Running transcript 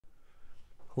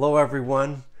Hello,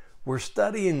 everyone. We're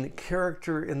studying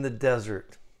character in the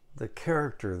desert, the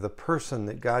character, the person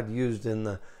that God used in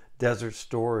the desert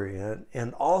story,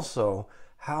 and also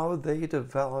how they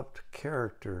developed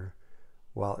character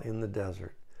while in the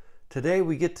desert. Today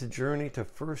we get to journey to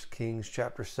 1 Kings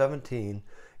chapter 17.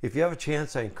 If you have a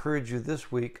chance, I encourage you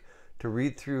this week to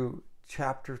read through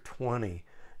chapter 20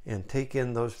 and take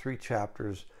in those 3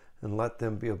 chapters and let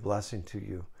them be a blessing to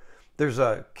you. There's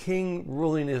a king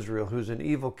ruling Israel who's an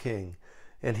evil king,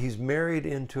 and he's married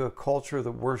into a culture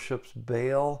that worships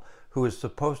Baal, who is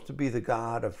supposed to be the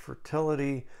god of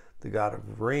fertility, the god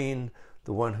of rain,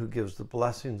 the one who gives the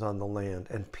blessings on the land.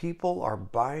 And people are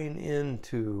buying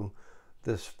into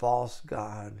this false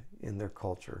god in their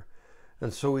culture.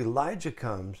 And so Elijah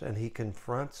comes and he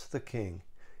confronts the king.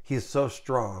 He is so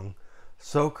strong,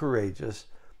 so courageous.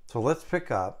 So let's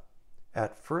pick up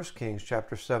at 1 Kings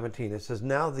chapter 17. It says,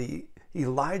 "Now the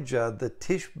Elijah the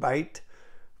Tishbite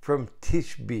from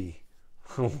Tishbe."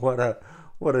 what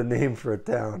a name for a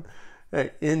town.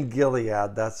 In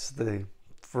Gilead, that's the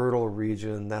fertile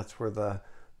region. That's where the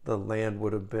land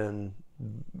would have been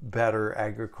better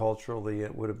agriculturally.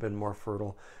 It would have been more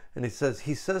fertile. And he says to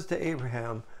he says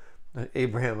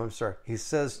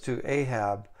to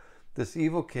Ahab, this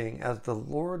evil king, "As the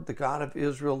Lord, the God of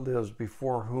Israel lives,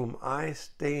 before whom I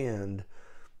stand,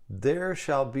 there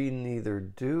shall be neither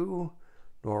dew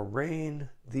nor rain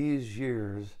these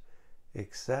years,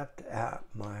 except at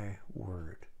my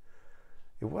word."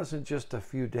 It wasn't just a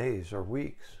few days or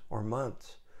weeks or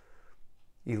months.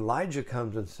 Elijah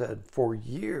comes and said, for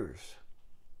years,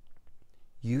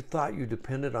 you thought you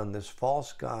depended on this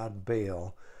false god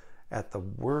Baal. At the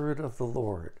word of the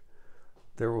Lord,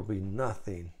 there will be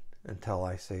nothing until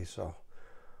I say so.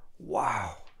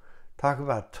 Wow. Talk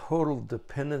about total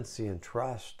dependency and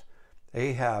trust.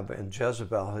 Ahab and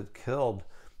Jezebel had killed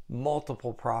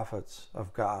multiple prophets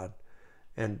of God.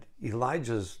 And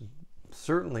Elijah's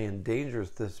certainly in danger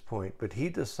at this point, but he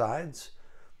decides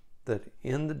that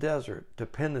in the desert,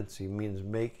 dependency means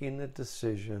making a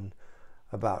decision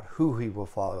about who he will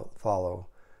follow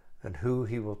and who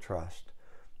he will trust.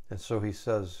 And so he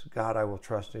says, "God, I will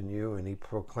trust in you." And he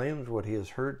proclaims what he has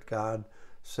heard God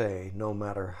say, no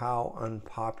matter how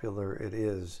unpopular it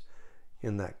is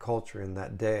in that culture, in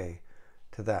that day,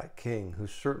 to that king who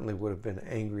certainly would have been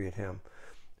angry at him.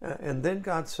 And then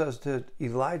God says to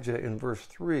Elijah in verse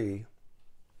 3,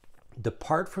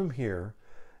 "Depart from here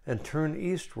and turn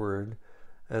eastward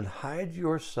and hide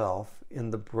yourself in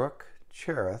the brook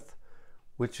Cherith,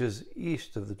 which is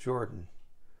east of the Jordan."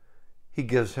 He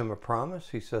gives him a promise.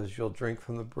 He says, "You'll drink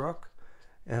from the brook.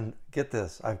 And get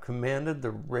this, I've commanded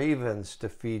the ravens to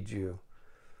feed you."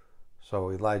 So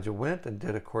Elijah went and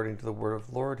did according to the word of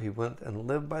the Lord. He went and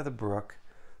lived by the brook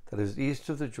that is east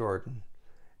of the Jordan.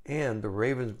 And the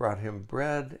ravens brought him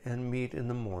bread and meat in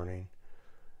the morning,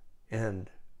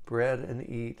 and bread and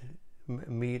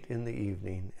meat in the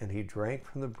evening. And he drank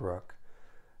from the brook.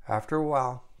 After a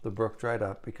while, the brook dried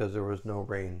up because there was no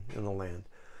rain in the land.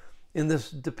 In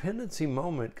this dependency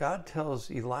moment, God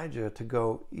tells Elijah to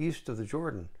go east of the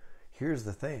Jordan. Here's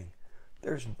the thing.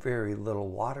 There's very little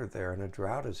water there, and a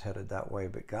drought is headed that way.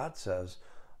 But God says,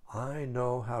 "I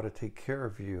know how to take care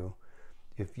of you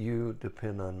if you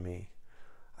depend on me."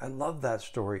 I love that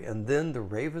story. And then the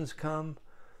ravens come.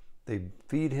 They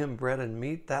feed him bread and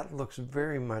meat. That looks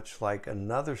very much like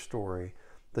another story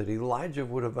that Elijah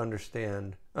would have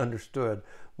understood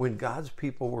when God's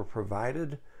people were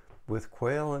provided with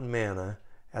quail and manna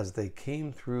as they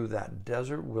came through that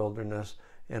desert wilderness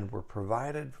and were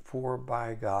provided for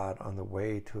by God on the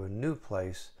way to a new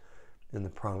place in the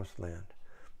promised land.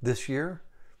 This year,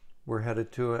 we're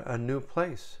headed to a new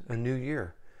place, a new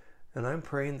year. And I'm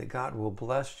praying that God will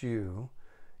bless you.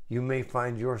 You may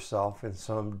find yourself in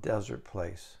some desert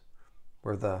place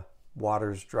where the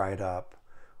water's dried up,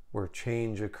 where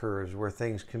change occurs, where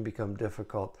things can become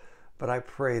difficult. But I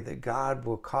pray that God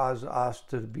will cause us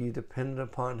to be dependent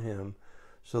upon him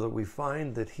so that we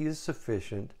find that he is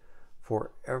sufficient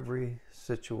for every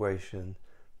situation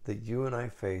that you and I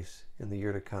face in the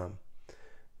year to come.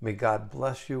 May God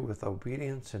bless you with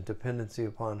obedience and dependency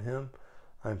upon him.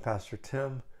 I'm Pastor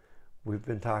Tim. We've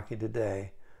been talking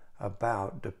today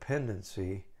about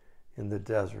dependency in the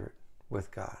desert with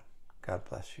God. God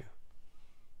bless you.